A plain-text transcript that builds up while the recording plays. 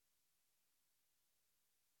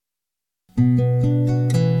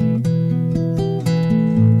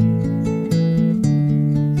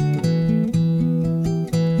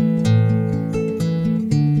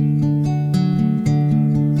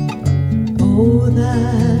Oh,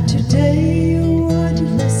 that today you would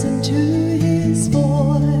listen to his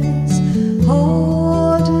voice,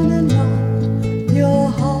 harden not your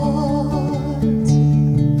heart.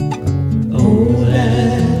 Oh,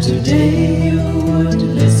 that today you would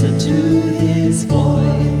listen to his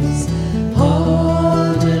voice,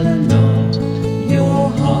 harden not your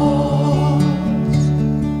heart.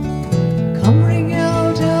 Come, bring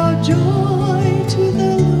out our joy to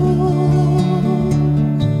the Lord.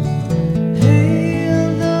 Hail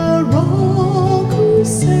the rock who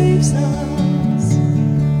saves us.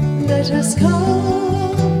 Let us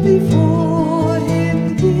come before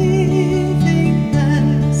him giving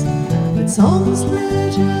thanks. With songs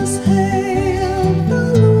let us hail the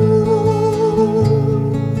Lord.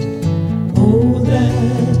 Oh,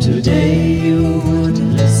 that today you would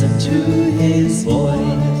listen to his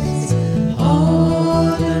voice,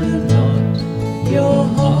 harden not your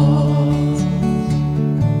heart.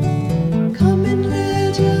 Come and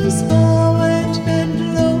let us bow and bend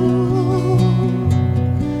low.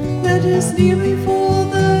 Let us kneel before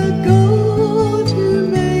the God who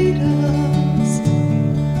made us.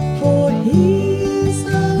 For he is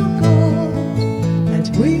our God, and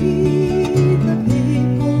we the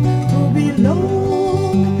people who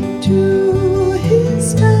belong to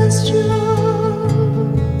his pasture.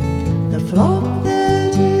 The flock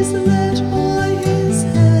that is led by his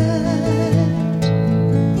hand.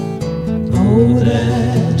 Oh,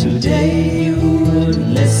 that today you would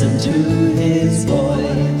listen to his voice.